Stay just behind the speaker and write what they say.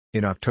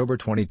In October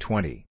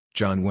 2020,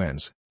 John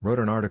Wenz wrote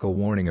an article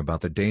warning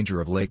about the danger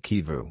of Lake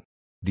Kivu.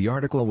 The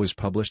article was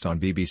published on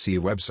BBC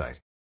website.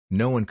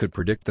 No one could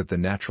predict that the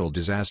natural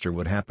disaster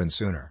would happen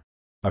sooner.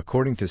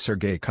 According to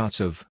Sergei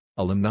Kotsov,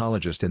 a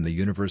limnologist in the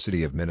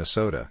University of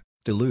Minnesota,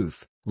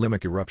 Duluth,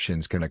 Limnic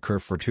eruptions can occur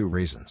for two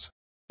reasons.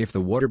 If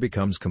the water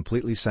becomes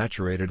completely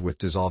saturated with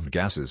dissolved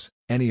gases,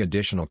 any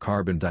additional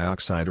carbon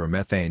dioxide or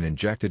methane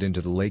injected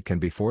into the lake can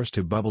be forced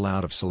to bubble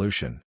out of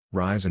solution,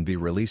 rise and be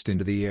released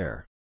into the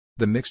air.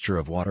 The mixture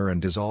of water and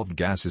dissolved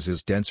gases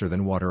is denser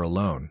than water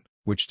alone,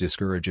 which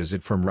discourages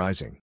it from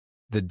rising.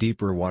 The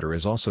deeper water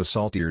is also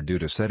saltier due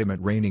to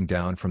sediment raining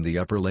down from the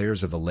upper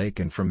layers of the lake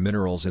and from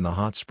minerals in the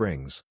hot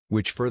springs,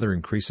 which further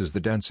increases the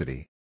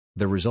density.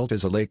 The result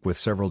is a lake with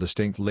several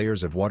distinct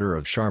layers of water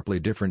of sharply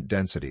different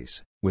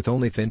densities, with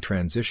only thin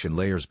transition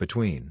layers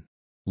between.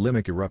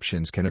 Limnic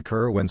eruptions can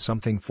occur when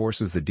something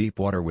forces the deep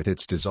water with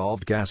its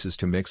dissolved gases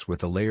to mix with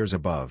the layers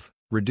above,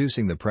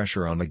 reducing the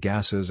pressure on the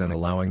gases and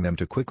allowing them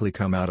to quickly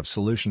come out of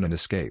solution and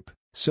escape,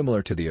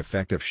 similar to the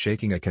effect of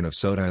shaking a can of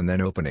soda and then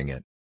opening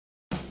it.